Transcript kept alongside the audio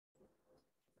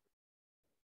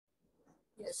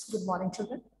Yes, good morning,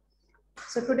 children.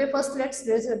 So today first let's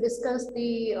discuss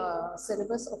the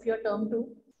syllabus of your term 2.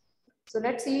 So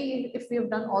let's see if we have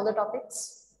done all the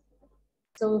topics.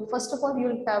 So first of all,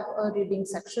 you'll have a reading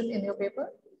section in your paper.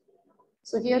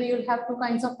 So here you'll have two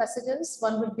kinds of passages.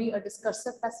 One would be a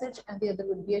discursive passage and the other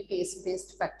would be a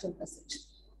case-based factual passage.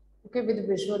 Okay, with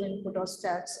visual input or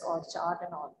stats or chart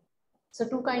and all. So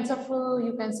two kinds of,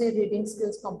 you can say, reading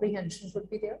skills comprehension would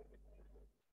be there.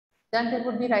 Then there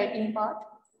would be writing part.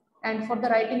 And for the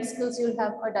writing skills, you'll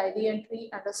have a diary entry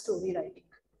and a story writing,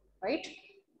 right?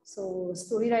 So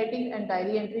story writing and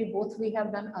diary entry, both we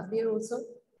have done earlier also,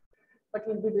 but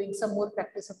we'll be doing some more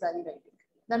practice of diary writing.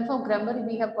 Then for grammar,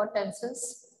 we have got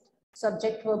tenses,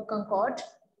 subject verb concord,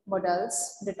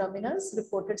 modals, determiners,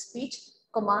 reported speech,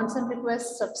 commands and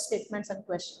requests, sub-statements and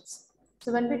questions.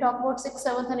 So when we talk about 6th,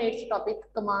 7th and 8th topic,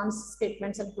 commands,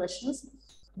 statements and questions,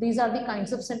 these are the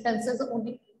kinds of sentences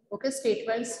only. Okay,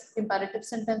 statements, imperative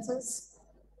sentences,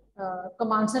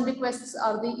 commands and requests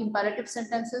are the imperative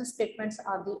sentences, statements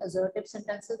are the assertive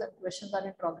sentences, and questions are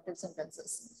interrogative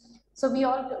sentences. So we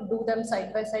all do them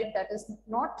side by side. That is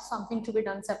not something to be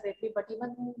done separately, but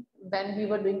even when we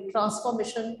were doing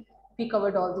transformation, we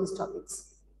covered all these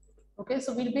topics. Okay,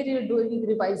 so we'll be doing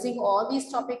revising all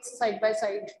these topics side by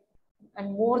side,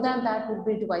 and more than that, we'll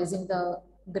be revising the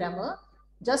grammar.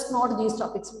 Just not these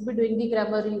topics. We'll be doing the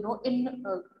grammar,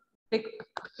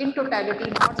 in totality,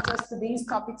 not just these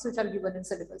topics which are given in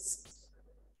syllabus.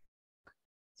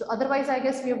 So otherwise, I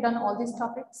guess we have done all these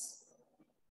topics.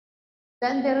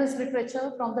 Then there is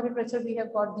literature. From the literature, we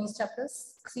have got these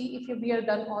chapters. See if we have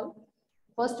done all.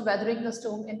 First, Weathering the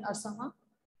Storm in Arsama.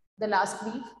 The Last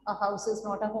Leaf, A House is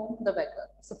Not a Home, The Beggar.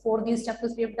 So 4 these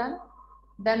chapters we have done.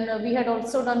 Then we had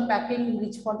also done Packing,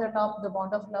 Reach for the Top, The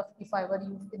Bond of Love, If I Were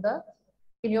You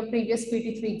in your previous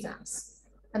PT3 exams.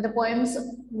 And the poems,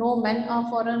 No Men Are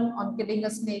Foreign, On Killing a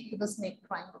Snake to the Snake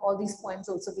Crime. All these poems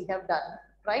also we have done,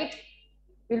 right?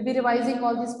 We'll be revising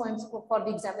all these poems for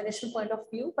the examination point of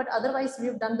view, but otherwise we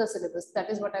have done the syllabus. That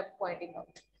is what I'm pointing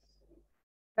out.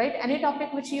 Right? Any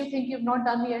topic which you think you've not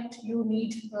done yet, you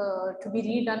need to be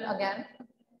redone again.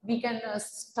 We can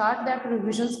start that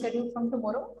revision schedule from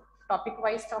tomorrow,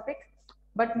 topic-wise topic.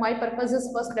 But my purpose is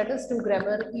first let us do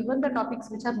grammar, even the topics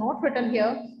which are not written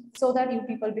here, so that you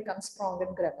people become strong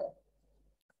in grammar.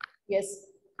 Yes.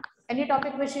 Any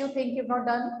topic which you think you've not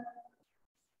done?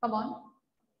 Come on,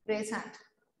 raise hand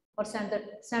or send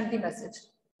the message.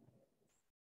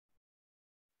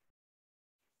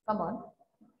 Come on.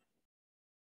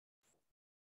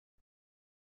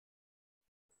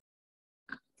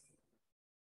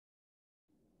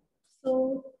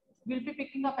 So we'll be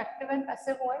picking up active and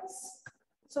passive voice.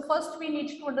 So first we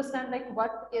need to understand like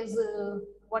what is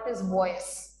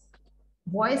voice.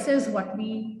 Voice is what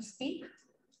we speak,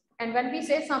 and when we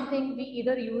say something, we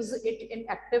either use it in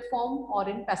active form or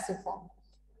in passive form.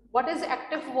 What is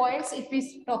active voice? If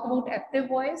we talk about active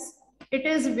voice, it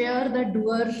is where the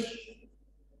doer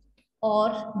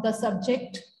or the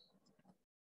subject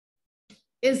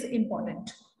is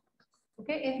important.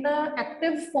 Okay, in the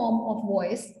active form of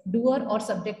voice, doer or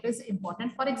subject is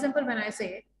important. For example, when I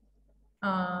say,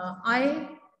 I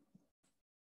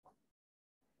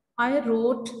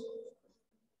wrote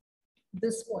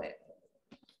this poem.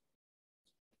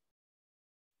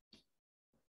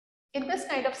 In this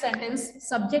kind of sentence,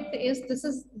 subject is,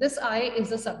 this I is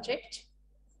the subject,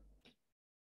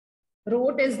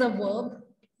 wrote is the verb,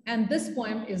 and this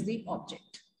poem is the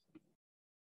object.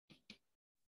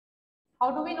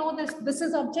 How do we know this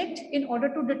is object? In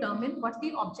order to determine what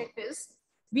the object is,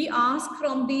 we ask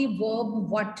from the verb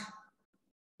what.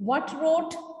 What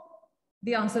wrote?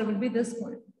 The answer will be this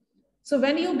one. So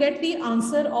when you get the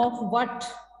answer of what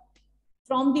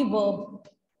from the verb,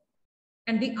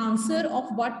 and the answer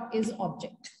of what is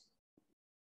object.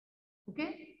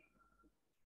 Okay.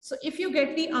 So if you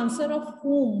get the answer of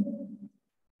whom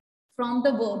from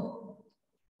the verb,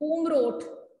 whom wrote,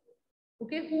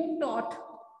 okay, whom taught,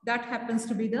 that happens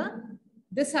to be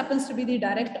this happens to be the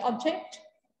direct object,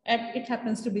 and it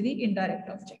happens to be the indirect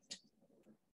object.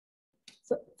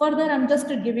 So further, I'm just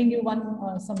giving you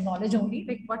some knowledge only,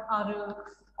 like what are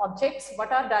objects, what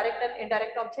are direct and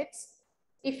indirect objects.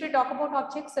 If we talk about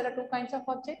objects, there are 2 kinds of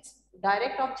objects,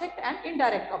 direct object and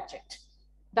indirect object.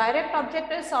 Direct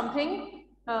object is something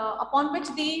upon which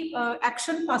the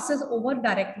action passes over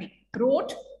directly.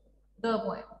 Wrote the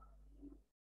poem.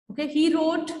 Okay, he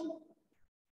wrote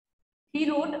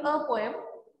a poem,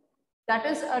 that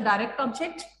is a direct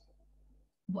object.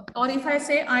 Or if I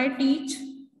say I teach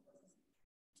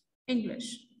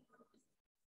English.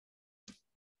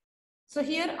 So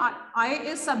here I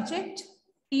is subject,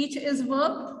 teach is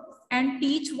verb, and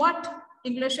teach what?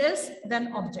 English is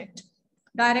then object,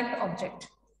 direct object.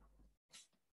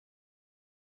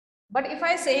 But if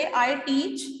I say I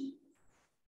teach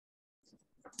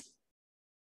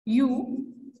you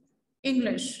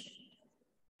English.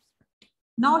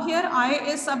 Now here I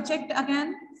is subject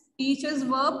again, teach is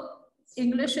verb,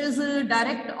 English is a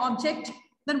direct object.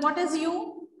 Then what is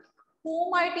you?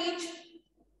 Whom I teach?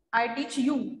 I teach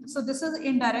you. So this is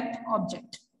indirect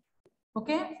object.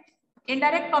 Okay.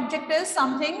 Indirect object is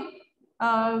something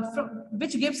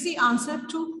which gives the answer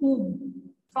to whom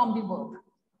from the verb.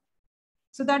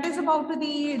 So that is about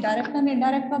the direct and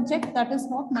indirect object. That is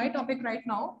not my topic right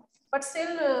now, but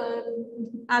still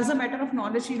as a matter of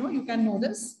knowledge, you can know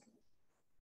this.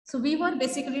 So we were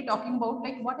basically talking about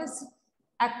like what is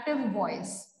active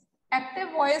voice.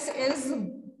 Active voice is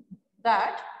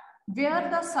that where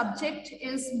the subject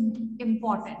is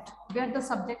important, where the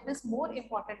subject is more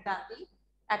important than the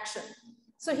action.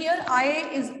 So here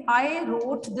I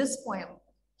wrote this poem.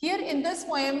 Here in this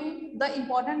poem, the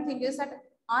important thing is that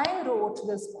I wrote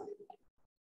this poem.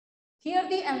 Here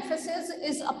the emphasis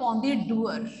is upon the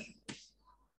doer.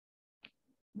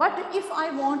 But if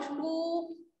I want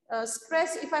to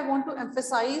stress, if I want to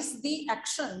emphasize the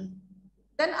action,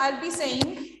 then I'll be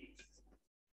saying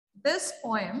this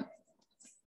poem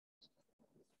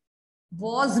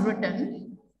was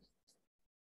written.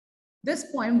 This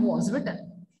poem was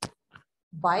written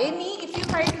by me. If you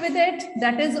write with it,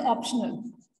 that is optional.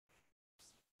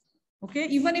 Okay,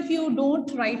 even if you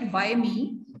don't write by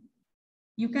me,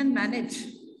 you can manage.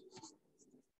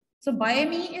 So by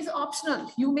me is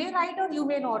optional. You may write or you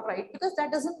may not write because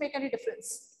that doesn't make any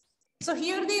difference. So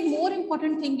here the more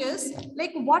important thing is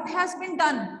like what has been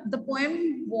done. The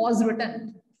poem was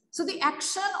written. So the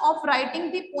action of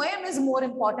writing the poem is more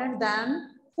important than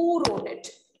who wrote it.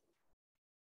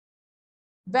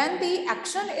 When the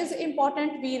action is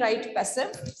important, we write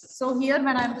passive. So here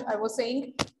when I was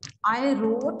saying I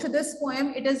wrote this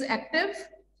poem, it is active.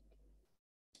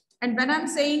 And when I'm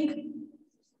saying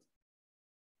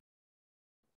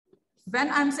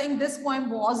this poem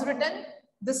was written,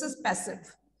 this is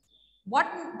passive.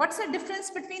 What's the difference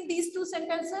between these two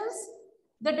sentences?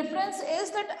 The difference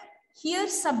is that here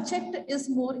subject is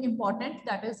more important,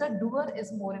 that is the doer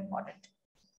is more important.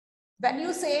 When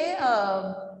you say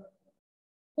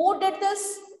who did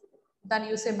this, then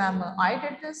you say ma'am, I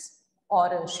did this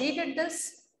or she did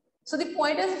this. So the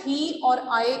point is he or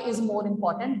I is more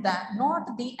important than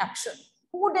not the action.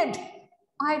 Who did?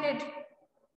 I did.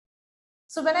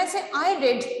 So when I say I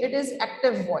did, it is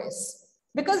active voice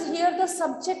because here the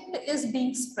subject is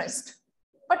being expressed.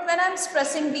 But when I'm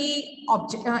expressing the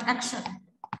object action,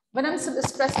 when I'm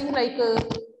expressing like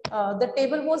the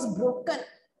table was broken,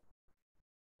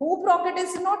 who broke it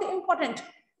is not important.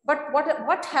 But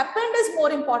what happened is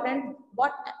more important.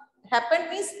 What happened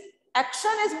means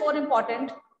action is more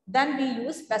important than we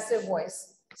use passive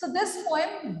voice. So this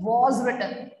poem was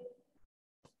written.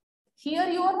 Here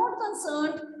you are not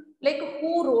concerned like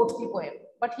who wrote the poem,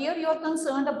 but here you are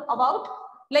concerned about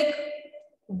like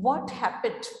what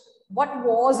happened, what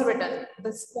was written.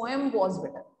 This poem was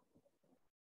written.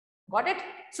 Got it?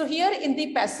 So here in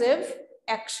the passive,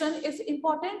 action is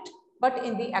important, but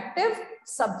in the active,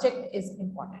 subject is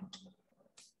important.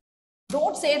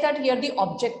 Don't say that here the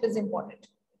object is important.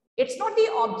 It's not the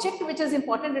object which is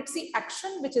important, it's the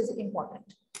action which is important.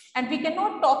 And we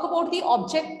cannot talk about the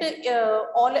object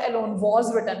all alone.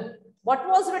 Was written. What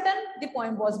was written? The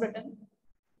poem was written.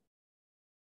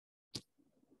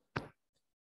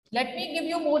 Let me give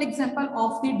you more example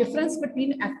of the difference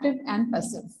between active and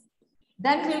passive.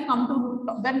 Then we'll come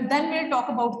to, then we'll talk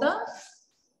about the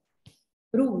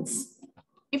rules.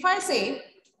 If I say,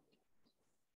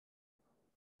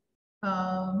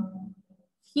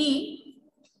 he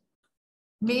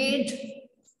made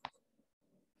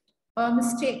a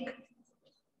mistake.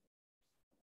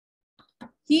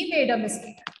 He made a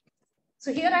mistake.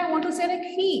 So here I want to say like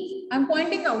he, I'm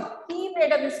pointing out, he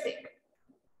made a mistake.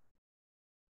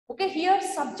 Okay, here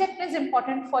subject is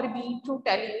important for me to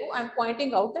tell you. I'm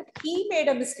pointing out that he made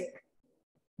a mistake.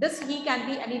 This he can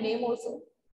be any name also.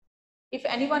 If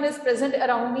anyone is present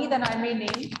around me, then I may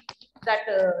name that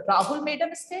Rahul made a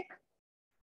mistake.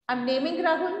 I'm naming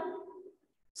Rahul.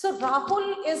 So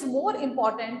Rahul is more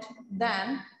important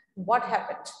than what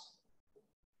happened.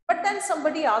 But then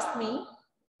somebody asked me,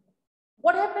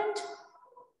 what happened?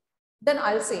 Then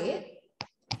I'll say,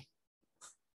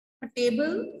 a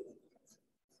table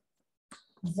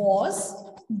was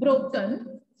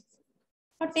broken.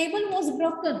 A table was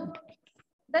broken.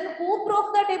 Then who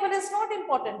broke the table is not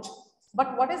important.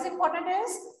 But what is important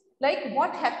is like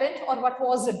what happened or what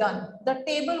was done. The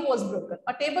table was broken.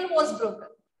 A table was broken.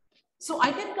 So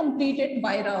I can complete it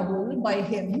by Rahul, by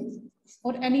him,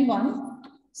 or anyone.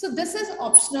 So this is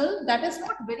optional. That is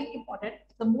not very important.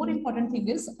 The more important thing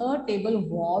is a table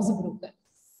was broken.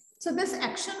 So this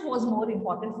action was more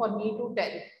important for me to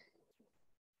tell.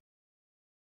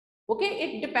 Okay,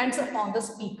 it depends upon the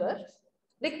speaker,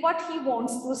 like what he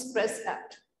wants to express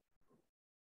at.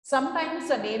 Sometimes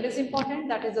the name is important,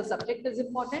 that is the subject is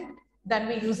important, then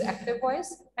we use active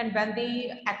voice. And when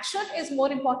the action is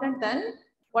more important, then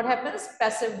what happens?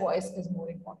 Passive voice is more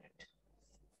important.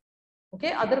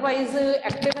 Okay, otherwise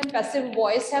active and passive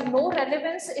voice have no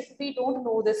relevance if we don't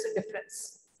know this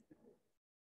difference.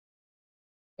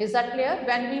 Is that clear?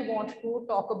 When we want to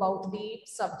talk about the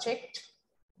subject,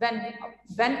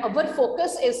 when our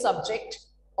focus is subject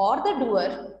or the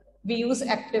doer, we use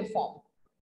active form.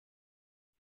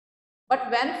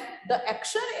 But when the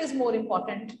action is more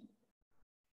important,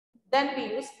 then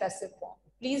we use passive form.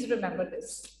 Please remember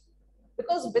this.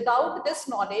 Because without this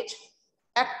knowledge,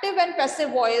 active and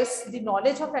passive voice, the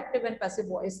knowledge of active and passive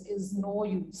voice is no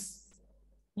use.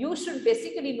 You should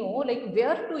basically know like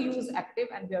where to use active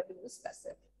and where to use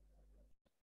passive.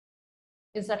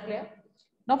 Is that clear?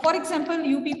 Now, for example,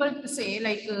 you people say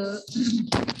like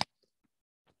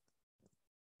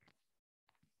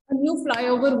a new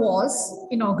flyover was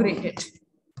inaugurated.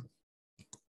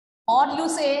 Or you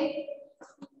say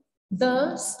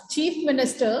the chief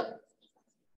minister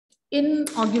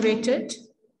inaugurated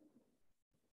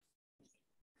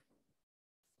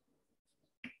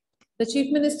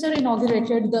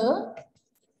the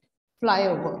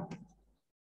flyover.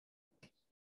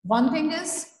 One thing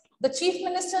is the chief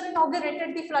minister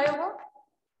inaugurated the flyover.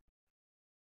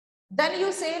 Then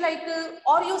you say like,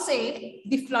 or you say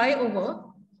the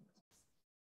flyover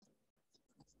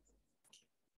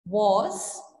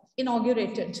was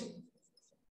inaugurated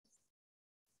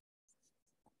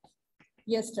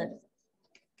yesterday.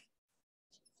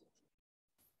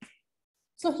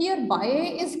 So here by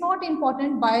is not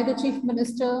important, by the chief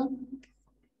minister.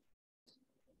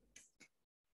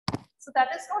 So that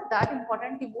is not that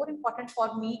important. The more important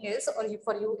for me is, or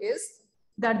for you is,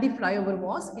 that the flyover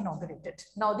was inaugurated.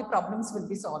 Now the problems will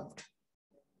be solved.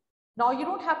 Now you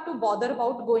don't have to bother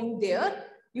about going there.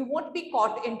 You won't be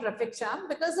caught in traffic jam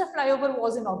because the flyover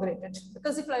was inaugurated,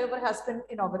 because the flyover has been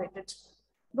inaugurated.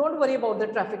 Don't worry about the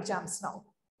traffic jams now.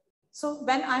 So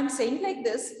when I'm saying like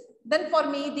this, then for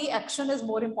me, the action is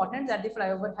more important that the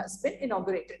flyover has been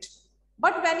inaugurated.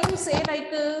 But when you say like,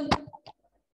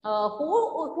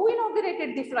 who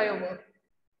inaugurated the flyover?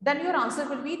 Then your answer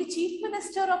will be the Chief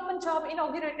Minister of Punjab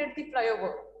inaugurated the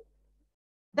flyover.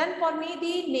 Then for me,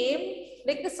 the name,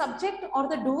 like the subject or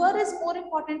the doer is more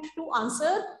important to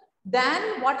answer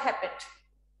than what happened.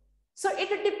 So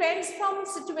it depends from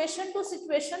situation to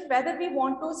situation whether we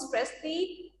want to express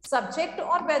the subject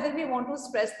or whether we want to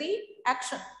express the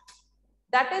action.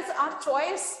 That is our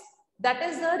choice. That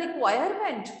is the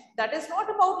requirement. That is not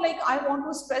about like I want to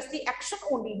express the action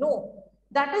only. No,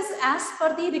 that is as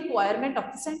per the requirement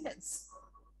of the sentence.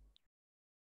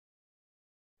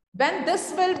 When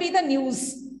this will be the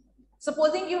news,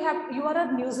 supposing you are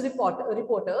a news reporter,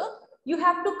 you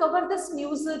have to cover this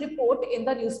news report in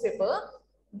the newspaper.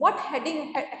 What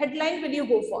headline will you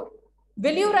go for?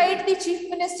 Will you write the chief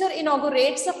minister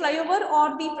inaugurates a flyover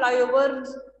or the flyover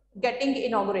getting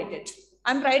inaugurated?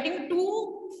 I'm writing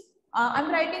two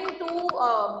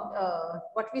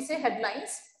what we say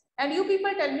headlines, and you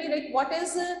people tell me like what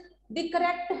is the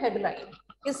correct headline.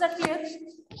 Is that clear?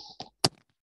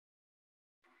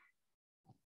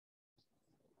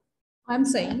 I'm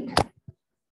saying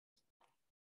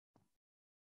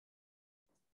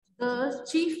the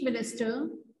chief minister,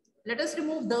 let us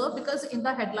remove the, because in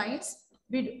the headlines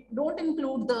we don't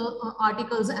include the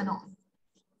articles and all.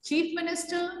 Chief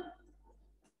Minister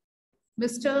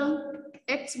Mr.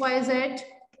 XYZ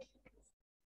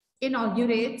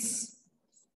inaugurates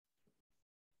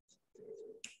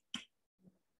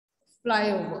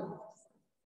flyover,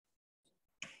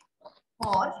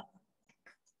 or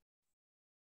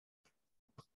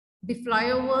the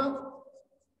flyover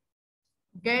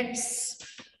gets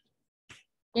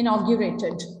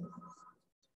inaugurated.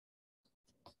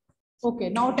 Okay,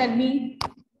 now tell me,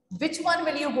 which one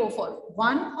will you go for?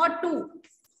 1 or 2?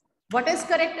 What is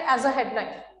correct as a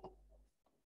headline?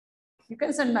 You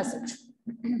can send message.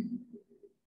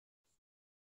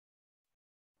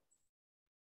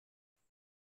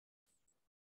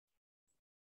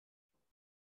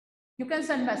 You can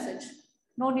send message.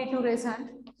 No need to raise hand.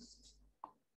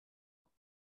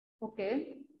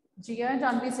 Okay. Jia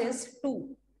Janvi says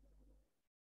 2.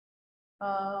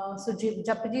 So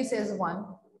Japji says 1.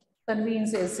 Tanveen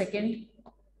says second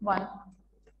 1.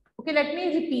 Okay, let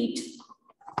me repeat.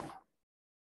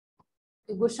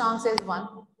 Gushan says 1.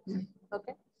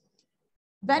 Okay.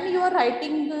 When you are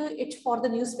writing it for the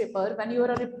newspaper, when you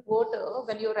are a reporter,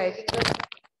 when you are writing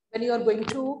when you are going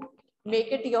to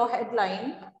make it your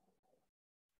headline,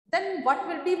 then what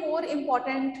will be more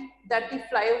important that the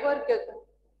flyover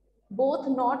both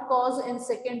not cause and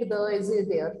second the is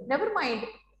there. Never mind.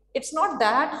 It's not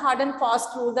that hard and fast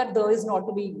rule that the is not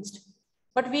to be used,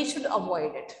 but we should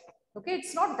avoid it. Okay,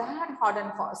 it's not that hard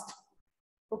and fast.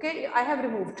 Okay, I have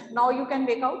removed. Now you can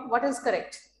make out what is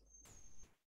correct.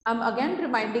 I'm again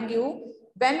reminding you,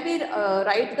 when we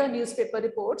write the newspaper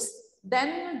reports,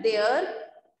 then there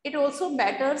it also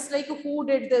matters like who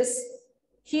did this.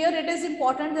 Here it is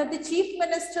important that the Chief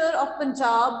Minister of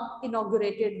Punjab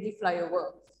inaugurated the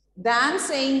flyover. Than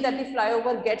saying that the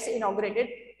flyover gets inaugurated,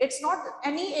 it's not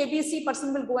any ABC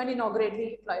person will go and inaugurate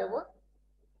the flyover.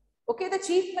 Okay, the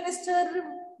Chief Minister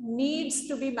needs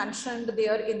to be mentioned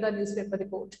there in the newspaper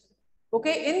report.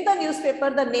 Okay, in the newspaper,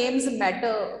 the names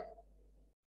matter.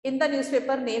 In the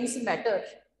newspaper, names matter.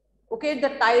 Okay, the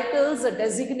titles, the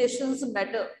designations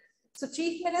matter. So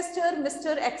Chief Minister,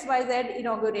 Mr. XYZ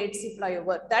inaugurates the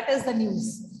flyover. That is the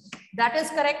news. That is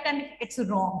correct and it's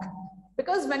wrong.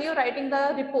 Because when you're writing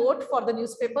the report for the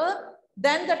newspaper,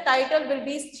 then the title will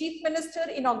be Chief Minister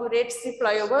inaugurates the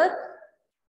flyover.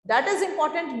 That is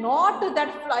important, not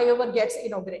that flyover gets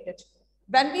inaugurated.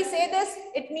 When we say this,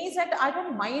 it means that I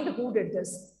don't mind who did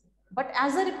this. But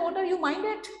as a reporter, you mind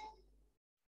it.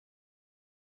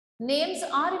 Names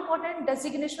are important,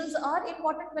 designations are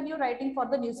important when you're writing for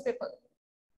the newspaper.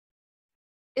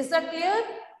 Is that clear?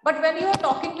 But when you are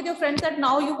talking with your friends that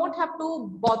now you won't have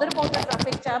to bother about the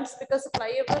traffic jams because the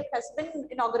flyover has been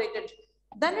inaugurated,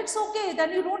 then it's okay.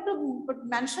 Then you don't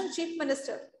mention Chief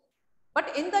Minister.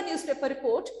 But in the newspaper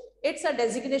report, it's a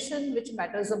designation which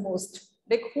matters the most.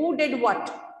 Like who did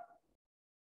what.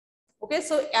 Okay,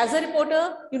 so as a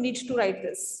reporter, you need to write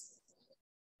this.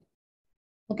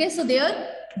 Okay, so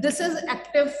there, this is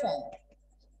active form.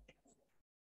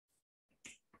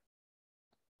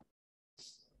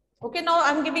 Okay, now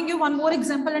I'm giving you one more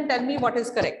example and tell me what is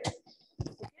correct.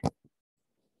 Okay.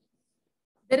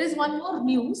 There is one more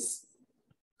news.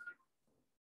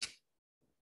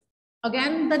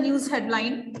 Again, the news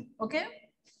headline, okay.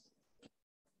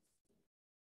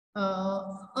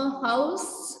 A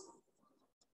house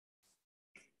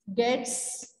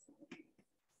gets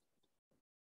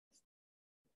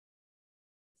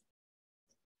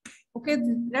okay,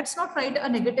 let's not write a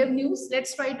negative news.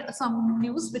 Let's write some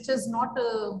news which is not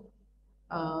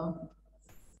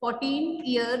 14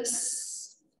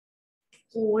 years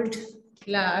old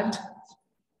lad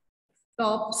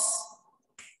tops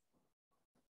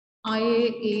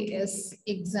IAS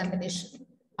examination.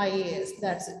 IAS,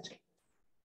 that's it.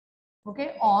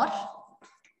 Okay, or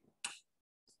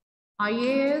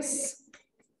IAS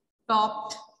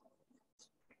topped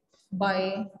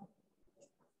by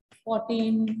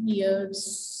 14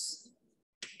 years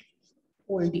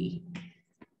oldie.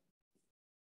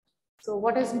 So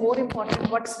what is more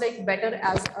important? What's like better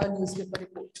as a newspaper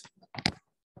report?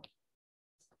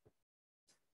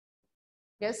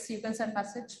 Yes, you can send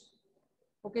message.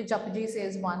 Okay, Japji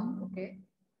says 1. Okay.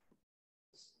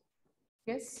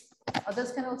 Yes,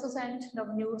 others can also send.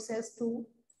 Navneet says 2.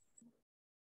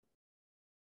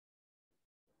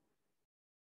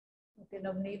 Okay,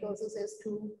 Navneet also says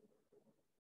 2.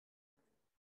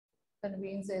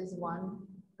 Tanveen says 1.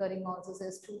 Karim also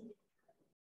says 2.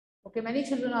 Okay, many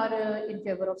children are in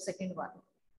favor of second one.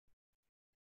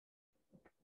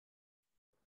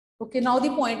 Okay, now the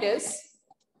point is,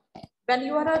 when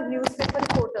you are a newspaper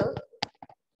reporter,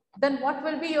 then what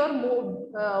will be your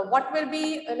mode? What will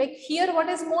be like here? What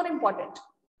is more important?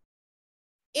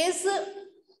 Is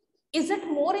it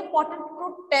more important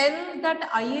to tell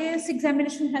that IAS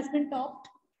examination has been topped,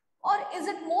 or is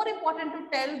it more important to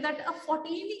tell that a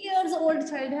 14 years old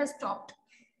child has topped?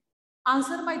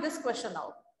 Answer my this question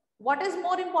now. What is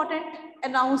more important,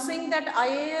 announcing that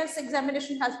IAS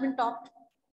examination has been topped,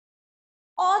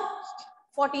 or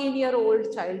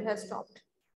 14-year-old child has topped?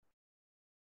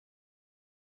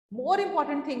 More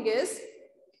important thing is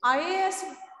IAS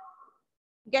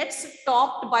gets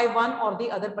topped by one or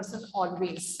the other person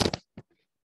always.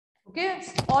 Okay,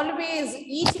 always,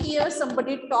 each year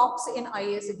somebody tops in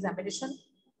IAS examination.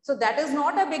 So that is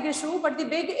not a big issue, but the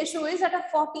big issue is that a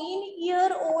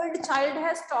 14-year-old child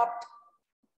has topped.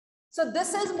 So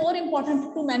this is more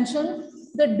important to mention.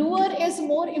 The doer is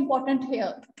more important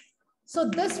here. So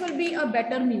this will be a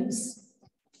better news.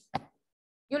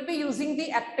 You'll be using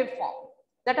the active form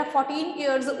that a 14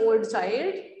 years old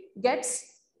child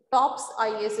gets tops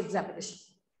IAS examination.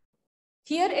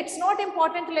 Here it's not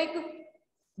important like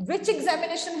which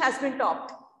examination has been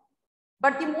topped.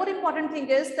 But the more important thing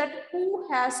is that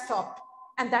who has stopped,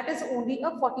 and that is only a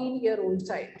 14-year-old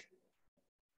child.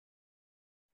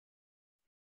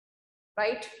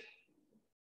 Right?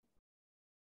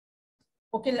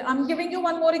 Okay, I'm giving you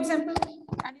one more example,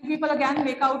 and you people again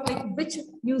make out like which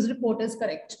news report is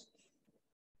correct.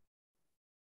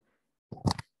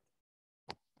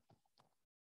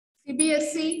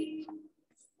 CBSE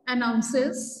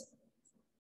announces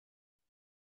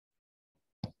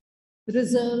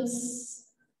results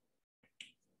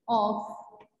of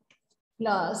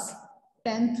class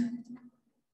 10th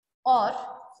or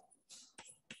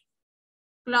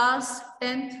class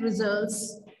 10th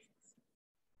results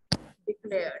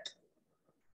declared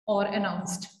or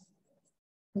announced,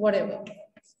 whatever,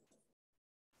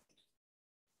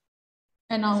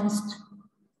 announced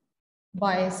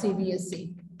by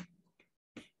CBSE.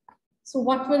 So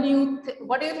what do you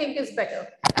think is better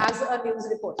as a news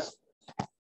reporter?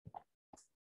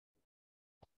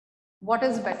 What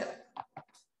is better?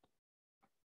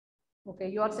 Okay,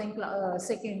 you are saying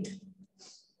second.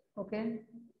 Okay,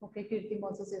 okay, Kirti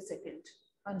also says second.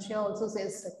 Anshya also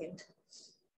says second.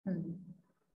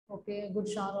 Okay,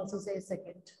 Gudshan also says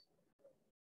second.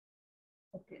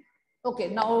 Okay, okay,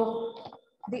 now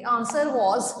the answer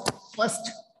was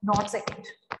first, not second.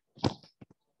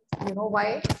 You know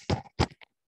why?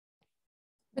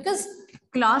 Because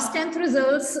class 10th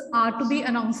results are to be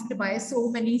announced by so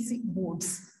many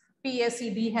boards.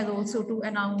 PSEB has also to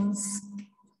announce,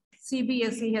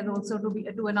 CBSE has also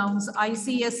to announce,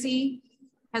 ICSE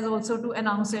has also to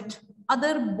announce it.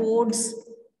 Other boards,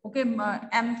 okay,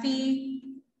 MP,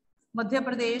 Madhya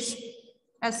Pradesh,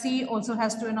 SC also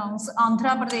has to announce,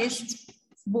 Andhra Pradesh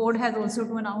board has also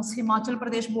to announce, Himachal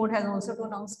Pradesh board has also to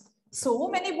announce. So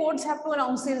many boards have to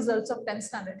announce the results of 10th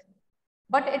standard.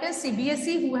 But it is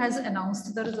CBSE who has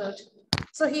announced the result.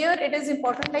 So here it is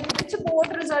important, like which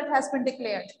board result has been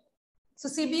declared. So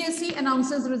CBSE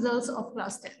announces results of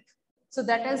class 10th. So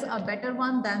that is a better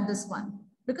one than this one,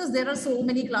 because there are so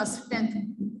many class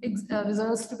 10th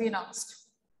results to be announced.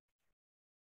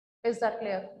 Is that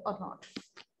clear or not?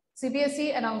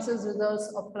 CBSE announces results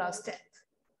of class 10th.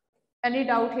 Any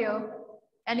doubt here?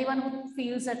 Anyone who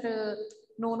feels that,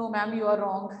 no, ma'am, you are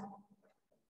wrong?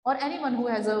 Or anyone who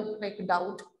has a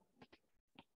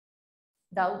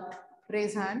doubt,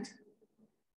 raise hand.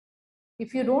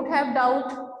 If you don't have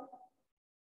doubt,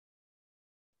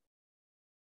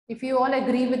 if you all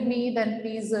agree with me, then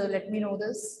please let me know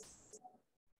this.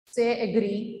 Say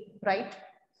agree, right?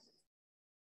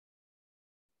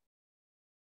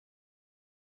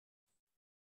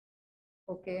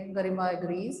 Okay, Garima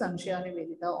agrees, Anshya,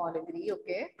 Nivedita all agree,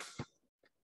 okay.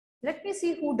 Let me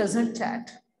see who doesn't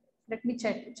chat. Let me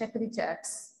check the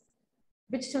chats.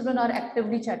 Which children are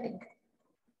actively chatting?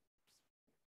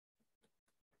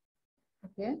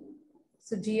 Okay.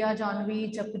 So Jia,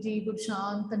 Janvi, Japji,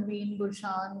 Gurshan, Tanveen,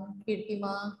 Gurshan,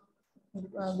 Kirtima,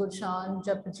 Gurshan,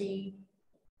 Japji,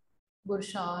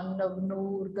 Gurshan,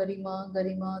 Navnoor, Garima,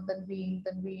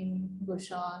 Tanveen,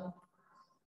 Gurshan.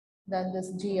 Then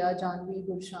this Jia, Janvi,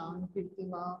 Gurshan,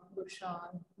 Kirtima,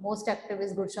 Gurshan. Most active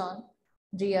is Gurshan.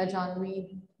 Jia,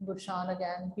 Janvi, Gurshan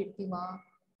again, Kirtima.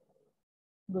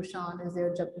 Gurshan is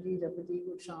there, Japji,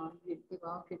 Gurshan,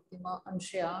 Kirtima,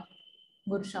 Anshya,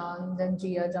 Gurshan, then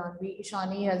Jia, Janvi.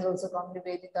 Ishani has also come,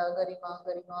 Nivedita,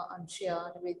 Garima,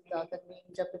 Anshya, Nivedita,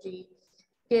 Tanveen, Japji.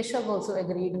 Keshav also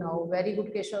agreed now. Very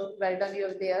good, Keshav. Well done, you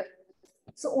are there.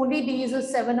 So only these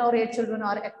 7 or 8 children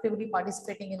are actively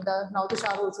participating in the, now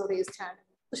Tushar also raised hand.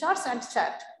 Tushar sent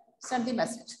chat, send the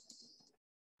message.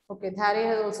 Okay, Dhare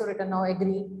has also written now,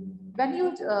 agree. When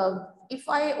you, if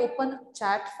I open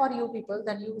chat for you people,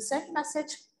 then you send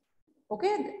message.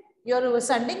 Okay, your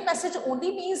sending message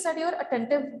only means that you're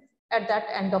attentive at that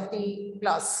end of the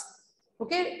class.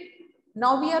 Okay,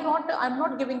 now I'm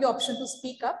not giving the option to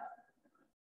speak up.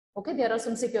 Okay, there are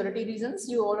some security reasons,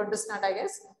 you all understand, I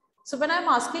guess. So when I'm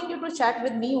asking you to chat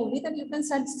with me only, then you can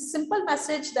send simple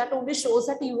message that only shows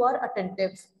that you are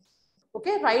attentive.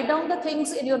 Okay, write down the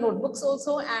things in your notebooks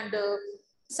also and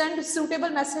send suitable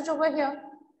message over here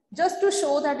just to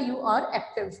show that you are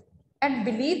active. And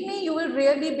believe me, you will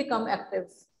rarely become active.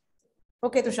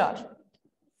 Okay, Tushar.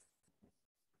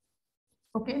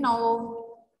 Okay, now,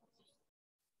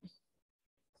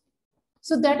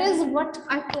 so that is what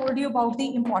I told you about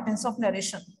the importance of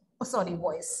narration. Oh, sorry,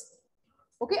 voice.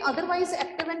 Okay, otherwise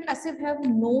active and passive have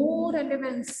no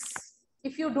relevance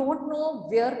if you don't know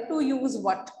where to use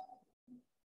what.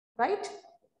 Right?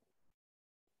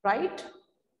 Right?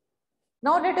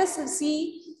 Now let us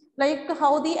see like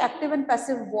how the active and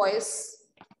passive voice,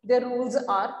 their rules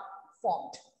are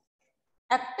formed.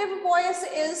 Active voice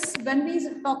is, when we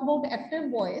talk about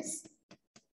active voice,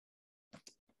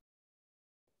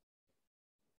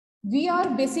 We are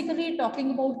basically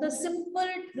talking about the simple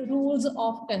rules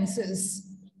of tenses.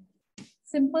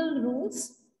 Simple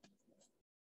rules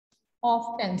of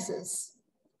tenses.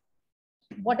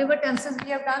 Whatever tenses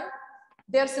we have done,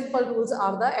 their simple rules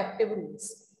are the active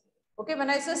rules. Okay, when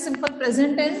I say simple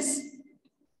present tense,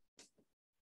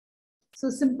 so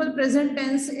simple present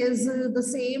tense is the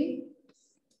same.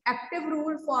 Active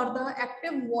rule for the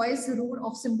active voice rule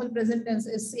of simple present tense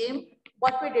is same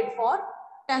what we did for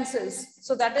tenses.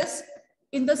 So that is,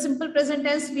 in the simple present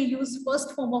tense, we use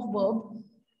first form of verb.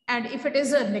 And if it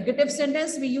is a negative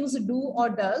sentence, we use do or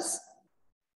does,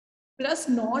 plus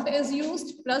not is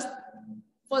used, plus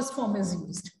first form is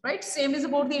used, right? Same is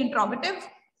about the interrogative,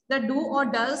 that do or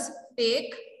does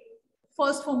take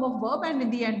first form of verb, and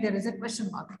in the end, there is a question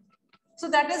mark. So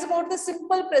that is about the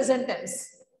simple present tense.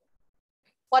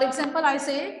 For example, I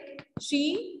say,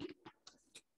 she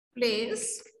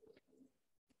plays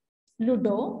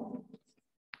Ludo.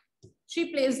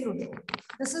 She plays Ludo.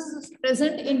 This is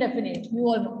present indefinite, you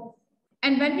all know.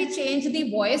 And when we change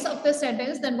the voice of the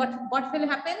sentence, then what will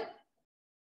happen?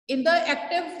 In the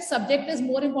active, subject is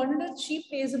more important. She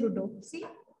plays Ludo. See?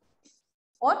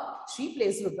 Or she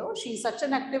plays Ludo. She is such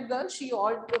an active girl.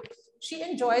 She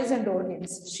enjoys indoor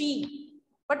games. She.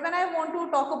 But when I want to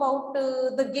talk about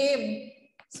the game,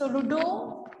 so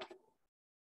Ludo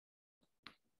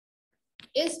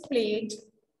is played.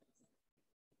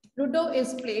 Ludo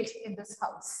is played in this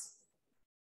house,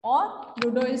 or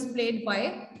Ludo is played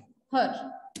by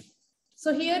her.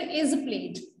 So here is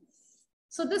played.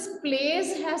 So this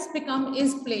plays has become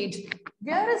is played.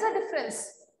 Where is the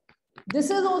difference? This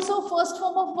is also first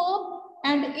form of verb,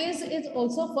 and is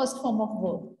also first form of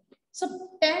verb. So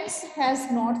tense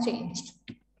has not changed.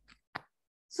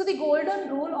 So the golden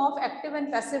rule of active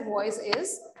and passive voice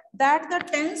is that the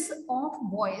tense of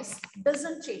voice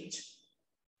doesn't change.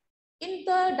 In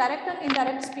the direct and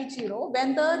indirect speech,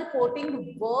 when the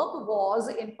reporting verb was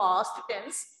in past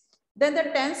tense, then the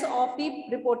tense of the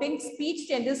reporting speech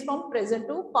changes from present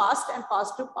to past and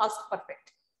past to past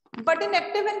perfect. But in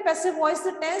active and passive voice,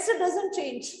 the tense doesn't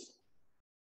change.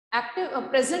 Active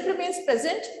present remains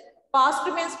present, past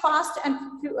remains past,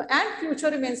 and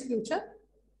future remains future.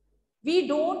 We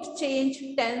don't change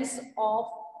tense of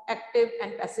active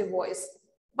and passive voice.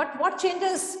 But what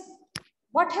changes?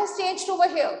 What has changed over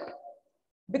here?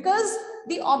 Because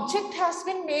the object has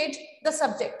been made the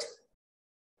subject.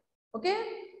 Okay?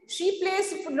 She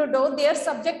plays Ludo, their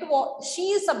subject,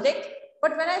 she is subject.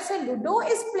 But when I say Ludo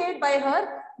is played by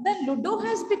her, then Ludo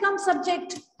has become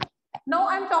subject. Now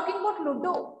I'm talking about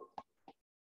Ludo.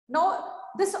 Now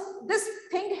this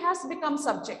thing has become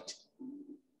subject.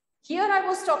 Here I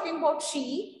was talking about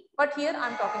she, but here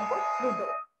I'm talking about Ludo.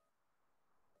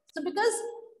 So because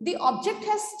the object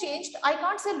has changed, I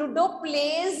can't say Ludo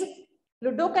plays.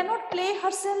 Ludo cannot play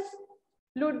herself.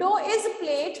 Ludo is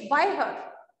played by her.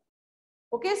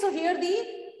 Okay, so here the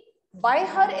by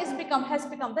her has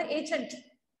become the agent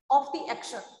of the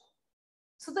action.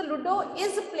 So the Ludo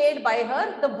is played by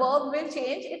her. The verb will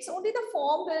change. It's only the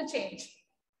form will change.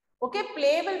 Okay,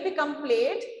 play will become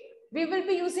played. We will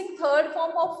be using third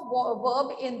form of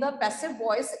verb in the passive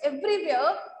voice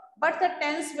everywhere, but the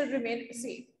tense will remain the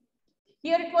same.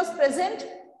 Here it was present.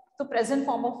 So present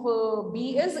form of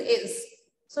be is.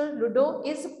 So Ludo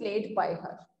is played by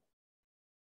her.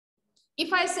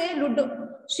 If I say Ludo,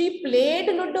 she played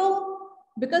Ludo,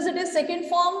 because it is second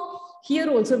form, here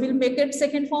also we'll make it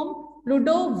second form.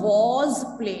 Ludo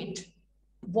was played.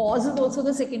 Was is also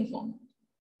the second form.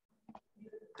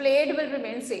 Played will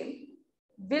remain same.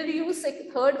 We'll use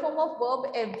third form of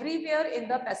verb everywhere in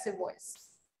the passive voice.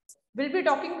 We'll be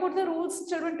talking about the rules,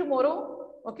 children,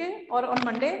 tomorrow, okay, or on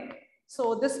Monday.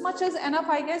 So this much is enough,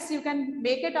 I guess. You can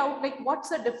make it out, like what's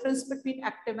the difference between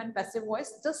active and passive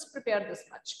voice. Just prepare this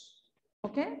much,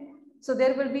 okay. So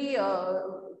there will be,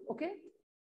 okay.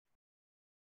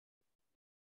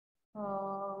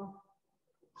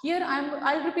 Here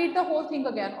I'll repeat the whole thing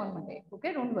again on Monday,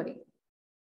 okay, don't worry.